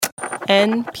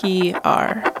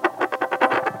NPR.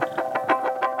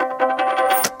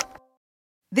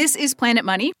 This is Planet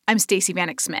Money. I'm Stacey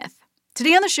Vanek Smith.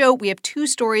 Today on the show, we have two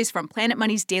stories from Planet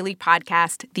Money's daily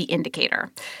podcast, The Indicator.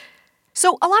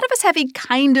 So a lot of us have a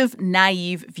kind of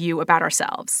naive view about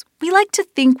ourselves. We like to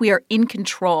think we are in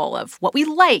control of what we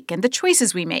like and the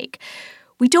choices we make.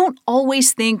 We don't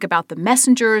always think about the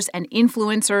messengers and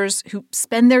influencers who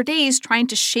spend their days trying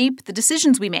to shape the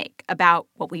decisions we make about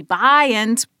what we buy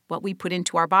and what we put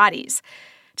into our bodies.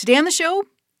 Today on the show,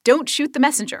 don't shoot the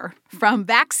messenger. From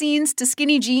vaccines to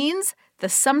skinny jeans, the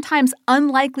sometimes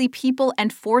unlikely people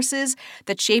and forces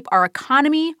that shape our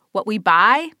economy, what we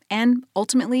buy, and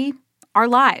ultimately, our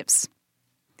lives.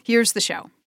 Here's the show.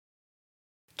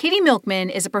 Katie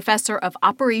Milkman is a professor of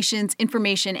operations,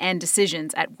 information, and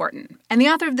decisions at Wharton, and the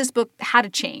author of this book, How to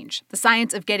Change, the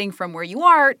science of getting from where you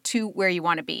are to where you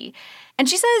want to be. And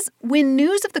she says when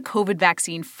news of the COVID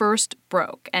vaccine first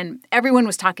broke and everyone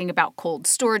was talking about cold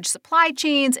storage supply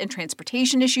chains and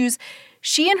transportation issues,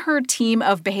 she and her team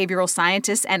of behavioral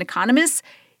scientists and economists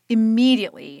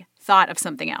immediately thought of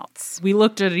something else. We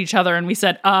looked at each other and we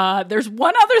said, there's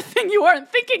one other thing you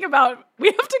aren't thinking about. We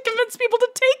have to convince people to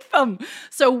take them.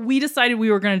 So we decided we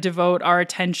were going to devote our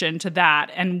attention to that.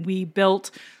 And we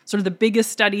built sort of the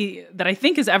biggest study that I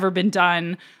think has ever been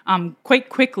done quite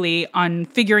quickly on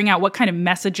figuring out what kind of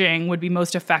messaging would be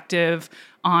most effective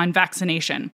on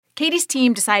vaccination. Katie's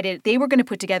team decided they were going to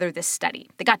put together this study.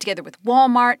 They got together with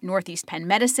Walmart, Northeast Penn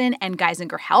Medicine, and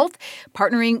Geisinger Health,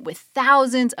 partnering with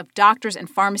thousands of doctors and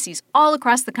pharmacies all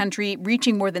across the country,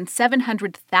 reaching more than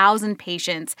 700,000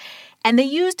 patients. And they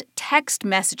used text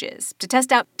messages to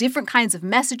test out different kinds of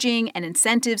messaging and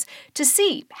incentives to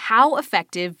see how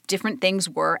effective different things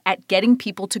were at getting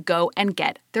people to go and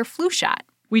get their flu shot.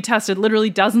 We tested literally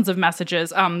dozens of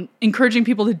messages, encouraging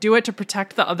people to do it to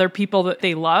protect the other people that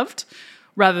they loved,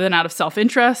 rather than out of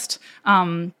self-interest.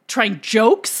 Trying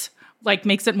jokes,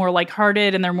 makes it more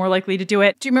lighthearted and they're more likely to do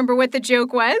it. Do you remember what the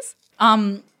joke was?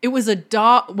 It was a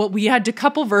dog. Well, we had a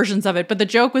couple versions of it, but the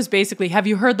joke was basically, have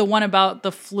you heard the one about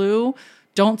the flu?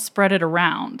 Don't spread it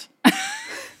around.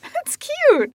 That's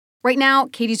cute. Right now,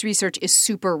 Katie's research is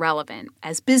super relevant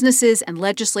as businesses and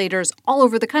legislators all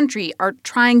over the country are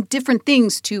trying different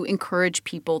things to encourage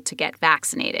people to get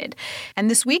vaccinated. And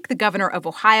this week, the governor of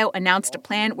Ohio announced a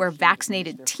plan where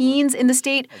vaccinated teens in the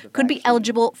state could be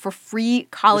eligible for free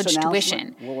college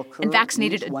tuition. And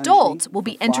vaccinated adults will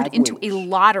be entered into a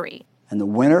lottery. And the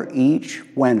winner each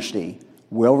Wednesday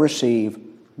will receive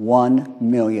 $1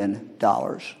 million.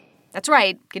 That's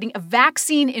right. Getting a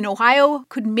vaccine in Ohio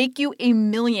could make you a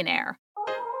millionaire.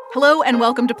 Hello and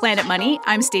welcome to Planet Money.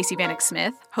 I'm Stacey Vanek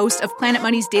Smith, host of Planet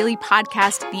Money's daily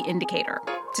podcast, The Indicator.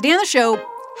 Today on the show,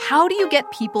 how do you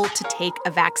get people to take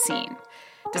a vaccine?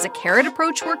 Does a carrot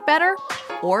approach work better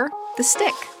or the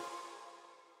stick?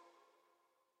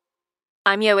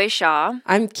 I'm Yowei Shaw.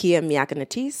 I'm Kia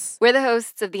Miakanatis. We're the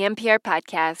hosts of the NPR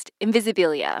podcast,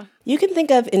 Invisibilia. You can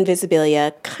think of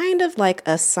Invisibilia kind of like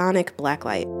a sonic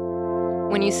blacklight.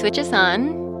 When you switch us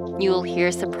on, you will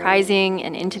hear surprising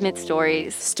and intimate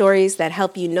stories. Stories that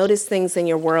help you notice things in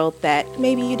your world that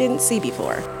maybe you didn't see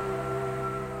before.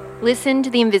 Listen to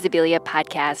the Invisibilia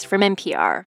podcast from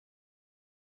NPR.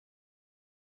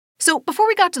 So before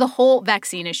we got to the whole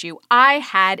vaccine issue, I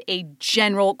had a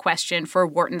general question for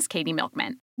Wharton's Katie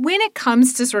Milkman. When it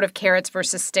comes to sort of carrots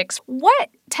versus sticks, what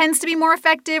tends to be more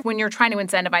effective when you're trying to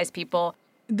incentivize people?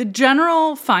 The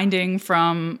general finding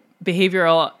from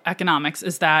behavioral economics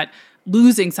is that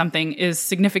losing something is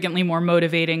significantly more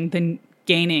motivating than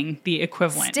gaining the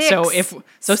equivalent. Sticks.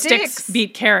 Sticks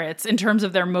beat carrots in terms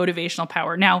of their motivational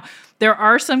power. Now, there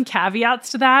are some caveats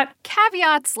to that.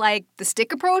 Caveats like the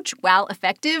stick approach, while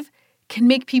effective, can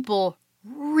make people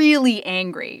really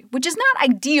angry, which is not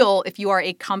ideal if you are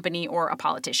a company or a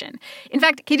politician. In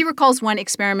fact, Katie recalls one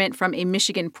experiment from a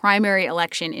Michigan primary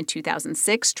election in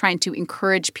 2006 trying to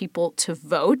encourage people to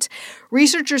vote.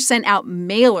 Researchers sent out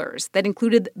mailers that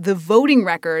included the voting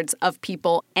records of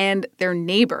people and their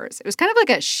neighbors. It was kind of like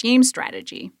a shame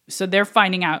strategy. So they're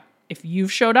finding out if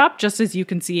you've showed up, just as you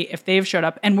can see if they've showed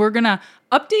up. And we're going to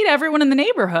update everyone in the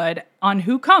neighborhood on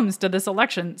who comes to this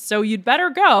election. So you'd better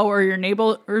go or your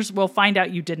neighbors will find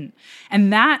out you didn't.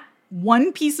 And that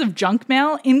one piece of junk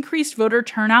mail increased voter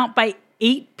turnout by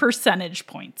 8 percentage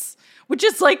points, which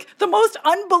is like the most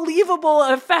unbelievable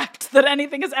effect that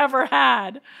anything has ever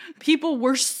had. People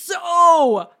were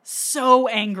so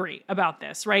angry about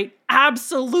this, right?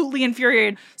 Absolutely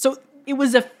infuriated. So it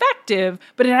was effective,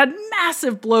 but it had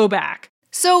massive blowback.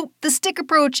 So the stick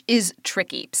approach is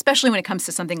tricky, especially when it comes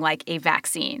to something like a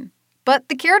vaccine. But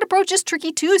the carrot approach is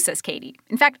tricky too, says Katie.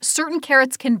 In fact, certain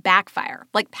carrots can backfire,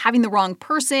 like having the wrong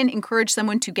person encourage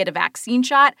someone to get a vaccine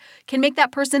shot can make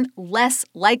that person less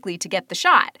likely to get the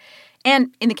shot.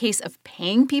 And in the case of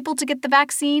paying people to get the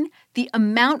vaccine, the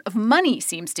amount of money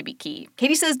seems to be key.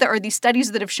 Katie says there are these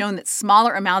studies that have shown that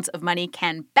smaller amounts of money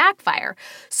can backfire.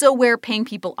 So where paying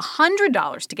people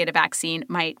 $100 to get a vaccine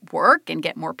might work and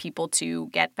get more people to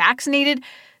get vaccinated,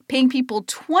 paying people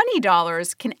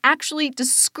 $20 can actually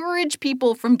discourage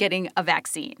people from getting a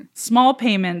vaccine. Small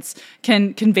payments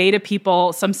can convey to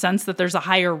people some sense that there's a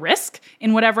higher risk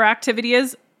in whatever activity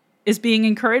is being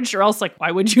encouraged, or else, like,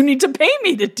 why would you need to pay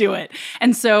me to do it?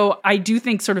 And so I do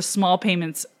think sort of small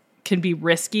payments can be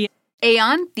risky.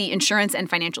 Aon, the insurance and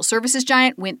financial services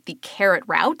giant, went the carrot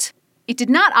route. It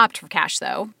did not opt for cash,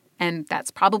 though, and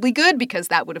that's probably good because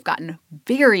that would have gotten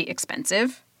very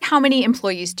expensive. How many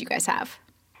employees do you guys have?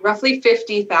 Roughly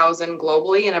 50,000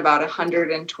 globally in about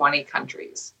 120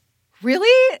 countries.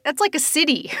 Really? That's like a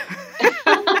city.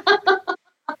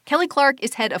 Kelly Clark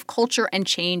is head of culture and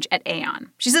change at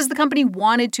Aon. She says the company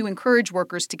wanted to encourage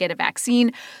workers to get a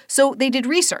vaccine, so they did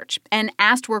research and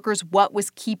asked workers what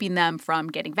was keeping them from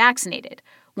getting vaccinated.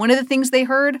 One of the things they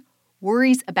heard,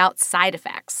 worries about side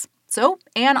effects. So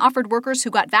Aon offered workers who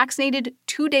got vaccinated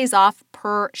 2 days off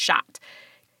per shot.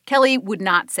 Kelly would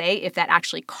not say if that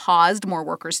actually caused more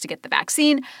workers to get the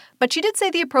vaccine, but she did say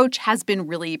the approach has been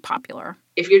really popular.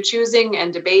 If you're choosing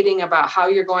and debating about how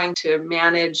you're going to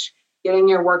manage getting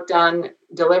your work done,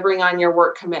 delivering on your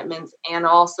work commitments, and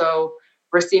also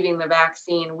receiving the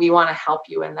vaccine, we want to help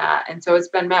you in that. And so it's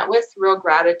been met with real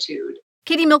gratitude.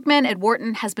 Katie Milkman at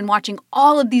Wharton has been watching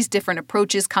all of these different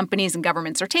approaches companies and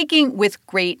governments are taking with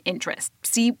great interest.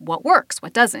 See what works,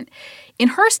 what doesn't. In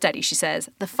her study, she says,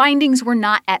 the findings were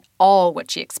not at all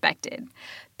what she expected.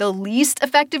 The least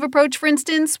effective approach, for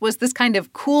instance, was this kind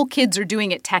of cool kids are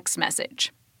doing it text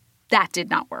message. That did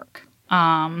not work.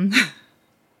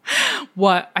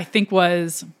 What I think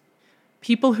was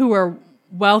people who are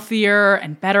wealthier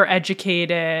and better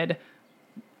educated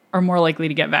are more likely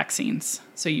to get vaccines.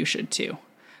 So you should too.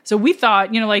 So we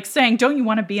thought, like saying, don't you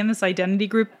want to be in this identity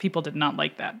group? People did not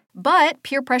like that. But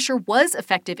peer pressure was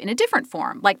effective in a different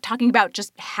form, like talking about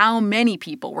just how many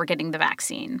people were getting the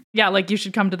vaccine. Yeah, like you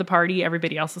should come to the party.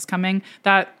 Everybody else is coming.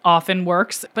 That often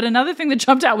works. But another thing that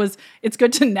jumped out was it's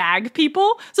good to nag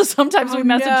people. So sometimes we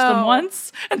message them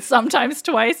once and sometimes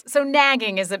twice. So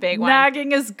nagging is a big one.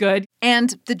 Nagging is good.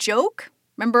 And the joke?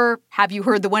 Remember, have you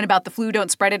heard the one about the flu,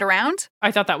 don't spread it around?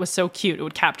 I thought that was so cute. It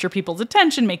would capture people's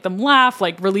attention, make them laugh,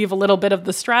 like relieve a little bit of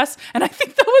the stress. And I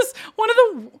think that was one of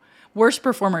the worst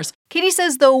performers. Katie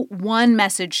says, though, one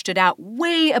message stood out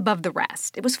way above the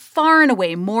rest. It was far and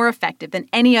away more effective than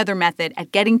any other method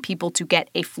at getting people to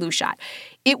get a flu shot.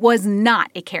 It was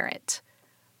not a carrot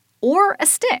or a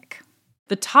stick.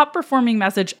 The top performing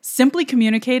message simply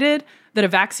communicated that a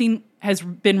vaccine has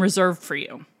been reserved for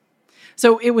you.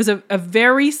 So it was a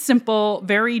very simple,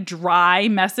 very dry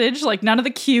message, like none of the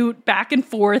cute back and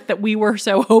forth that we were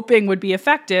so hoping would be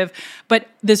effective, but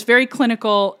this very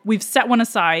clinical, we've set one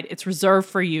aside, it's reserved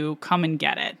for you, come and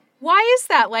get it. Why is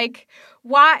that? Like,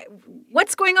 why?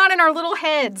 What's going on in our little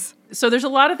heads? So there's a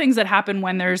lot of things that happen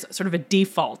when there's sort of a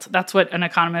default. That's what an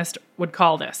economist would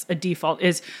call this. A default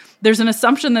is there's an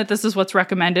assumption that this is what's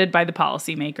recommended by the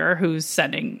policymaker who's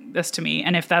sending this to me.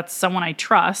 And if that's someone I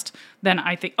trust, then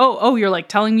I think, oh, you're like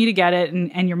telling me to get it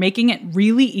and you're making it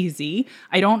really easy.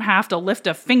 I don't have to lift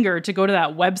a finger to go to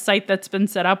that website that's been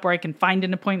set up where I can find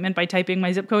an appointment by typing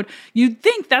my zip code. You'd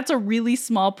think that's a really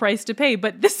small price to pay,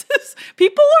 but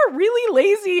people are really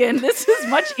lazy and this is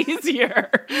much easier.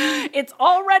 It's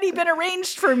already been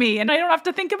arranged for me and I don't have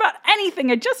to think about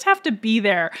anything. I just have to be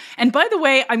there. And by the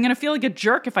way, I'm going to feel like a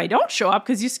jerk if I don't show up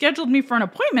because you scheduled me for an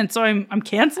appointment, so I'm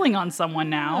canceling on someone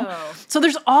now. Oh. So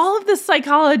there's all of this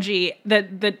psychology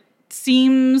that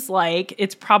seems like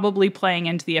it's probably playing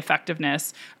into the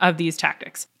effectiveness of these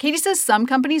tactics. Katie says some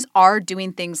companies are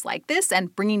doing things like this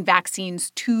and bringing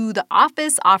vaccines to the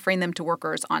office, offering them to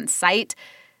workers on site.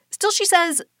 Still, she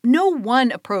says no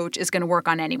one approach is going to work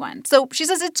on anyone. So she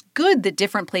says it's good that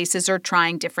different places are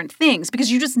trying different things because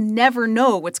you just never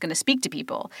know what's going to speak to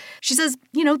people. She says,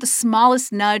 the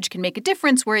smallest nudge can make a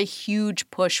difference where a huge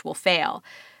push will fail.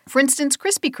 For instance,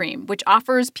 Krispy Kreme, which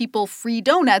offers people free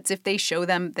donuts if they show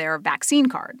them their vaccine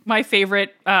card. My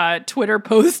favorite Twitter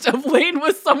post of late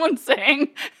was someone saying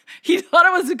he thought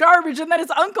it was garbage, and then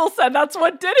his uncle said that's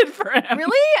what did it for him.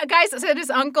 Really? A guy said his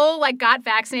uncle got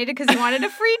vaccinated because he wanted a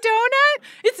free donut?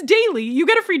 It's daily. You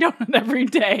get a free donut every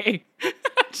day.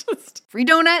 Free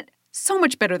donut, so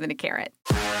much better than a carrot.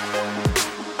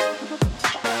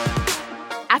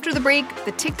 After After the break,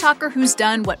 the TikToker who's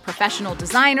done what professional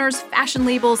designers, fashion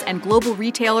labels, and global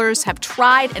retailers have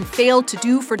tried and failed to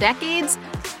do for decades,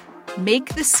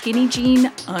 make the skinny jean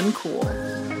uncool.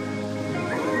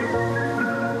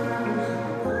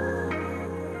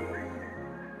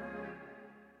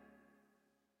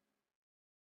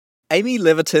 Amy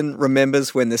Levitin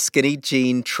remembers when the skinny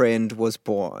jean trend was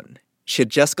born. She had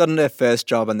just gotten her first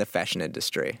job in the fashion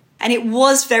industry. And it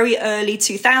was very early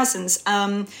 2000s.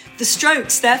 The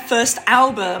Strokes, their first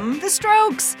album. The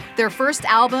Strokes! Their first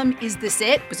album, Is This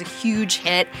It?, was a huge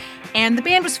hit. And the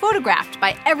band was photographed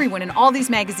by everyone in all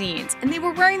these magazines. And they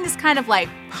were wearing this kind of like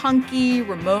punky,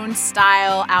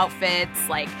 Ramones-style outfits,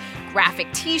 like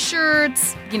graphic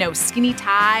t-shirts, skinny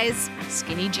ties,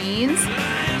 skinny jeans.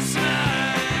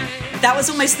 That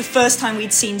was almost the first time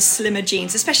we'd seen slimmer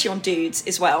jeans, especially on dudes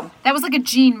as well. That was like a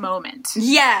jean moment.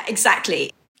 Yeah,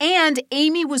 exactly. And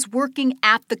Amy was working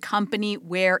at the company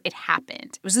where it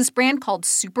happened. It was this brand called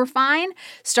Superfine,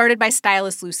 started by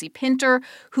stylist Lucy Pinter,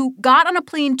 who got on a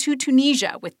plane to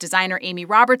Tunisia with designer Amy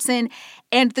Robertson,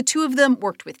 and the two of them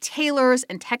worked with tailors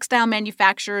and textile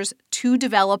manufacturers to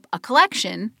develop a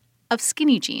collection of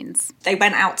skinny jeans. They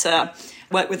went out to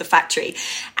work with the factory,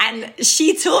 and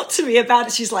she talked to me about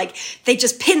it. She's like, they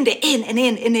just pinned it in and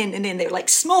in and in and in. They were like,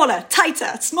 smaller,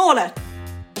 tighter, smaller.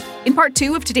 In part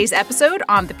 2 of today's episode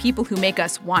on the people who make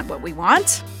us want what we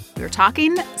want, we're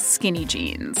talking skinny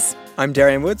jeans. I'm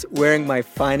Darian Woods, wearing my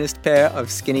finest pair of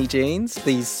skinny jeans,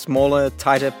 these smaller,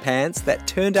 tighter pants that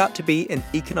turned out to be an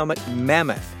economic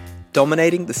mammoth,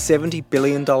 dominating the $70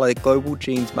 billion global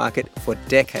jeans market for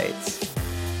decades.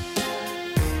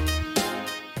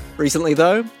 Recently,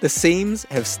 though, the seams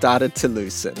have started to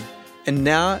loosen. And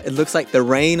now it looks like the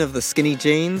reign of the skinny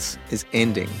jeans is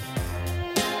ending.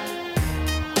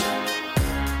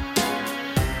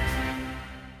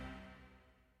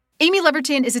 Amy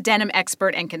Levitin is a denim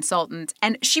expert and consultant,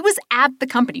 and she was at the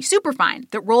company Superfine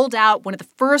that rolled out one of the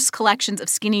first collections of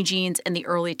skinny jeans in the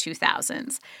early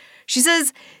 2000s. She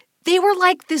says they were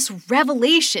like this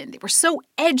revelation. They were so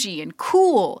edgy and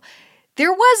cool.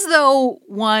 There was, though,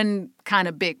 one kind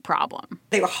of big problem.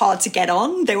 They were hard to get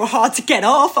on. They were hard to get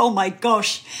off. Oh, my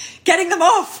gosh. Getting them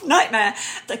off. Nightmare.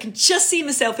 I can just see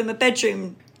myself in my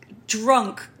bedroom,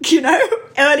 drunk,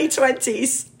 early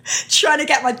 20s, trying to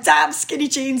get my damn skinny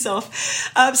jeans off,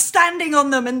 standing on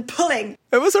them and pulling.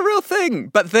 It was a real thing.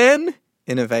 But then,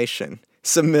 innovation.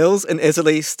 Some mills in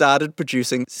Italy started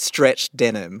producing stretched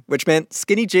denim, which meant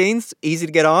skinny jeans, easy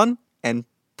to get on, and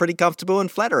pretty comfortable and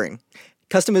flattering.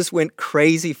 Customers went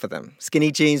crazy for them.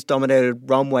 Skinny jeans dominated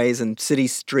runways and city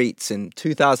streets in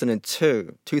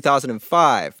 2002,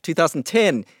 2005,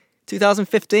 2010,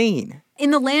 2015.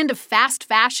 In the land of fast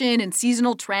fashion and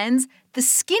seasonal trends, the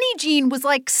skinny jean was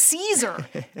like Caesar,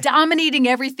 dominating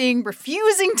everything,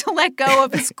 refusing to let go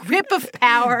of his grip of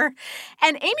power.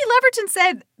 And Amy Levitin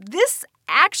said this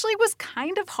actually was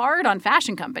kind of hard on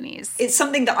fashion companies. It's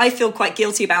something that I feel quite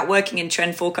guilty about working in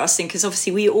trend forecasting, because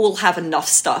obviously we all have enough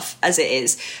stuff as it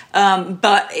is.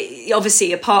 But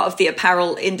obviously a part of the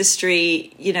apparel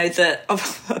industry,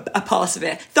 a part of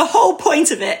it, the whole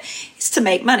point of it is to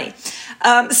make money.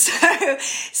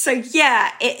 So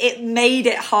yeah, it made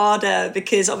it harder,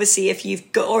 because obviously if you've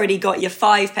already got your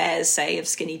 5 pairs, say, of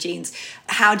skinny jeans,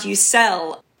 how do you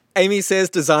sell? Amy says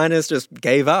designers just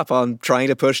gave up on trying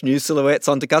to push new silhouettes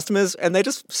onto customers, and they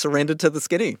just surrendered to the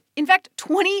skinny. In fact,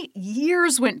 20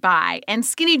 years went by, and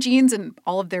skinny jeans in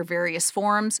all of their various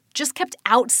forms just kept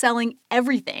outselling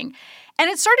everything. And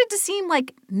it started to seem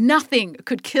like nothing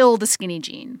could kill the skinny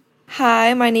jean.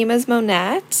 Hi, my name is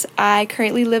Monette. I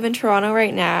currently live in Toronto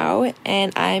right now,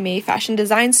 and I'm a fashion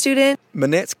design student.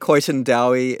 Monette Coyton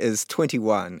Dowie is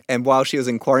 21, and while she was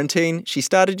in quarantine, she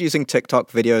started using TikTok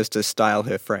videos to style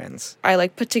her friends. I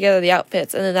put together the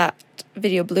outfits, and then that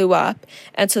video blew up,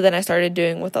 and so then I started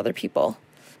doing with other people.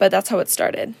 But that's how it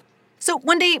started. So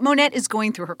one day, Monette is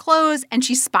going through her clothes, and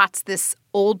she spots this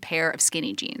old pair of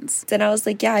skinny jeans. Then I was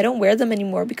like, yeah, I don't wear them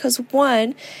anymore because,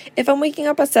 one, if I'm waking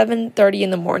up at 7:30 in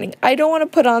the morning, I don't want to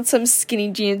put on some skinny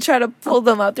jeans, try to pull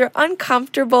them up. They're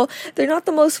uncomfortable. They're not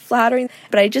the most flattering.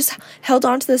 But I just held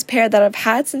on to this pair that I've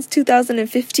had since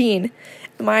 2015.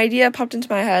 My idea popped into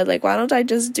my head, why don't I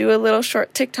just do a little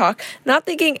short TikTok? Not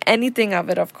thinking anything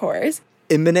of it, of course.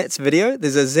 In Monette's video,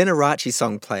 there's a Zenarachi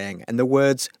song playing, and the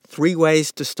words 3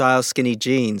 ways to style skinny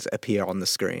jeans appear on the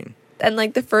screen. And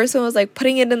the first one was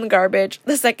putting it in the garbage.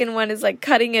 The second one is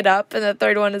cutting it up. And the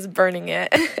third one is burning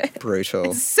it.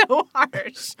 Brutal. It's so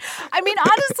harsh. I mean,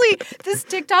 honestly, this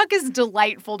TikTok is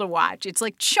delightful to watch. It's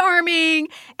charming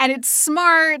and it's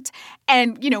smart.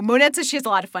 And, Monette says she has a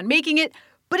lot of fun making it.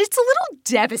 But it's a little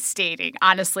devastating,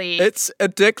 honestly. It's a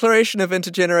declaration of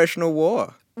intergenerational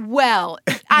war. Well,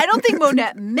 I don't think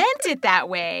Monette meant it that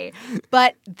way,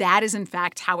 but that is in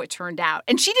fact how it turned out.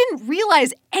 And she didn't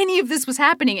realize any of this was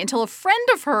happening until a friend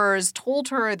of hers told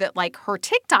her that, like, her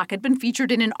TikTok had been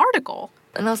featured in an article.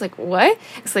 And I was like, what?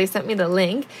 So they sent me the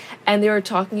link, and they were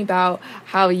talking about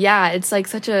how, it's like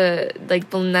such a, like,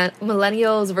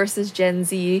 millennials versus Gen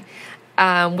Z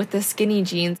with the skinny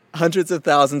jeans. Hundreds of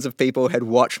thousands of people had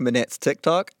watched Monette's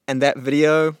TikTok, and that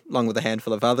video, along with a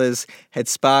handful of others, had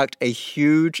sparked a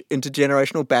huge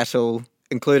intergenerational battle,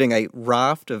 including a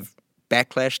raft of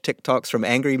backlash TikToks from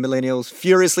angry millennials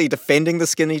furiously defending the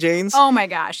skinny jeans. Oh my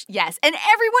gosh, yes. And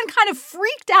everyone kind of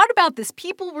freaked out about this.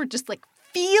 People were just like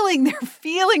feeling their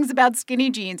feelings about skinny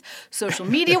jeans. Social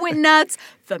media went nuts.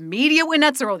 The media went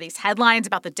nuts. There were all these headlines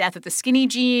about the death of the skinny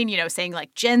jean, saying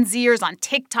like Gen Zers on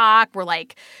TikTok were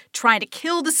like trying to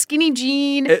kill the skinny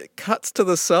jean. It cuts to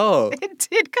the soul. It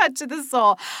did cut to the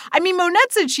soul. I mean,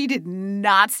 Monette said she did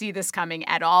not see this coming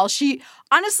at all. She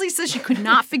honestly says she could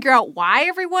not figure out why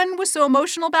everyone was so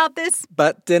emotional about this.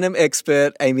 But denim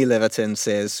expert Amy Levitin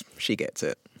says she gets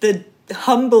it. The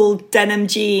humble denim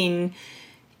jean,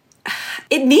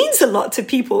 it means a lot to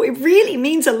people. It really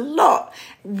means a lot.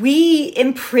 We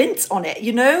imprint on it,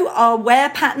 our wear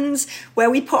patterns,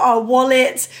 where we put our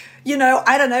wallet,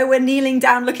 I don't know, we're kneeling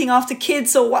down looking after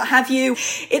kids or what have you.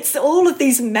 It's all of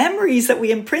these memories that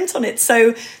we imprint on it.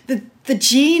 So the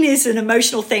jean is an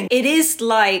emotional thing. It is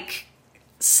like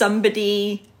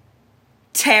somebody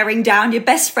tearing down your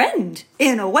best friend,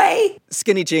 in a way.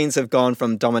 Skinny jeans have gone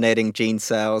from dominating jean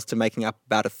sales to making up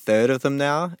about a third of them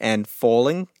now and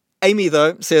falling. Amy,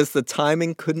 though, says the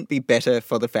timing couldn't be better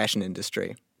for the fashion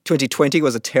industry. 2020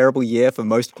 was a terrible year for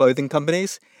most clothing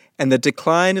companies, and the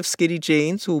decline of skinny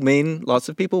jeans will mean lots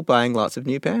of people buying lots of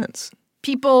new pants.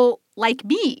 People like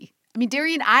me. I mean,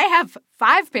 Darian, I have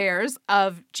 5 pairs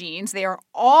of jeans. They are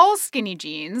all skinny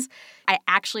jeans. I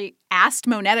actually asked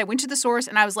Monette, I went to the source,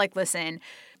 and I was like, listen,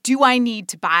 do I need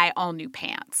to buy all new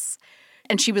pants?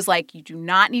 And she was like, you do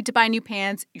not need to buy new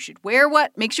pants. You should wear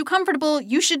what makes you comfortable.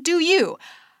 You should do you.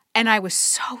 And I was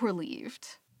so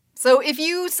relieved. So if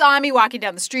you saw me walking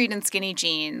down the street in skinny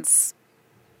jeans,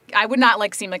 I would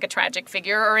not seem like a tragic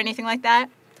figure or anything like that.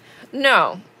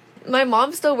 No. My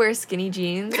mom still wears skinny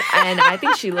jeans, and I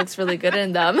think she looks really good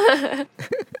in them.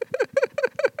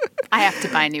 I have to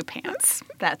buy new pants.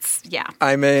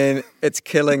 I mean, it's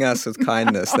killing us with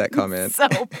kindness, that comment. So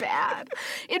bad.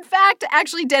 In fact,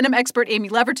 actually, denim expert Amy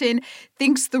Levitin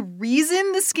thinks the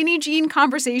reason the skinny jean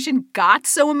conversation got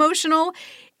so emotional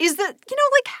is that,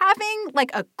 having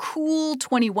a cool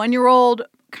 21-year-old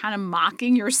kind of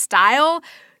mocking your style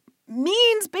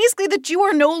means basically that you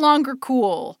are no longer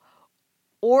cool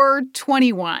or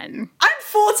 21. I'm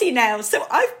 40 now, so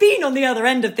I've been on the other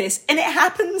end of this, and it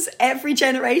happens every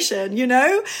generation,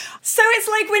 So it's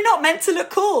like we're not meant to look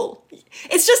cool.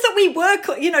 It's just that we were,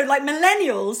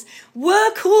 millennials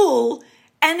were cool,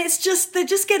 and they're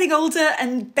just getting older,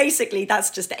 and basically that's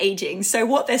just aging. So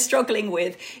what they're struggling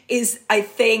with is, I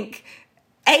think,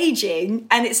 aging,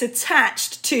 and it's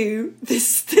attached to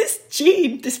this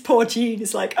gene. This poor gene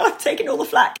is like, I'm taking all the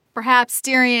flack. Perhaps,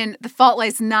 Darian, the fault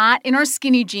lies not in our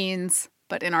skinny jeans,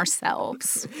 but in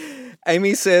ourselves.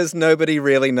 Amy says nobody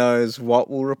really knows what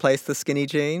will replace the skinny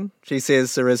jean. She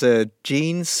says there is a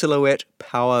jean silhouette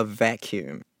power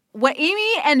vacuum. What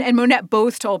Amy and Monette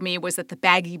both told me was that the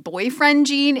baggy boyfriend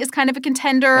jean is kind of a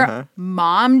contender. Uh-huh.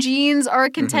 Mom jeans are a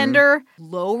contender.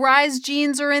 Mm-hmm. Low-rise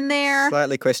jeans are in there.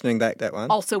 Slightly questioning that one.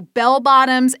 Also bell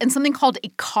bottoms and something called a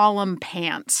column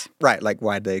pant. Right, like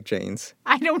wide leg jeans.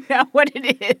 I don't know what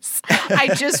it is. I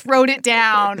just wrote it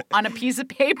down on a piece of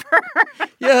paper.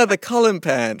 Yeah, the column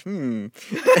pant.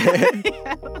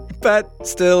 But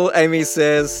still, Amy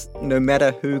says, no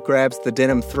matter who grabs the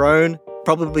denim throne,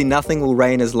 probably nothing will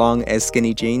reign as long as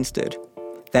skinny jeans did.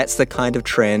 That's the kind of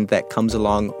trend that comes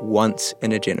along once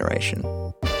in a generation.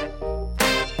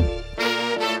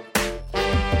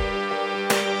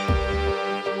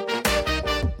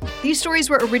 These stories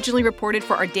were originally reported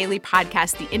for our daily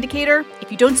podcast, The Indicator.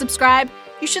 If you don't subscribe,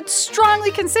 you should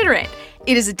strongly consider it.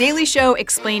 It is a daily show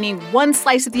explaining one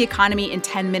slice of the economy in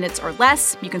 10 minutes or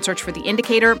less. You can search for The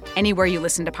Indicator anywhere you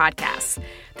listen to podcasts.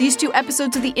 These 2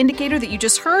 episodes of The Indicator that you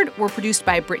just heard were produced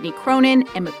by Brittany Cronin,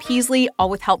 Emma Peasley, all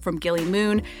with help from Gilly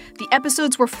Moon. The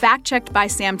episodes were fact-checked by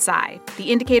Sam Tsai.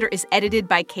 The Indicator is edited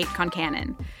by Kate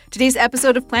Concannon. Today's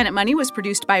episode of Planet Money was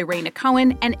produced by Raina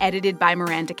Cohen and edited by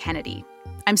Miranda Kennedy.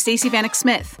 I'm Stacey Vanek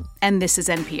Smith, and this is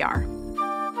NPR.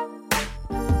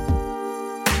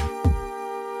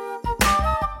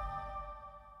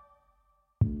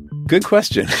 Good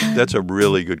question. That's a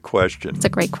really good question. It's a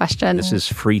great question. This is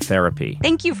free therapy.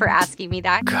 Thank you for asking me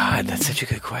that. God, that's such a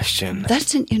good question.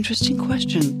 That's an interesting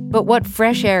question. But what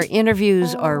Fresh Air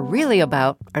interviews are really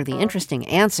about are the interesting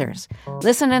answers.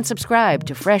 Listen and subscribe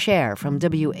to Fresh Air from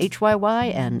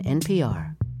WHYY and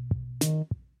NPR.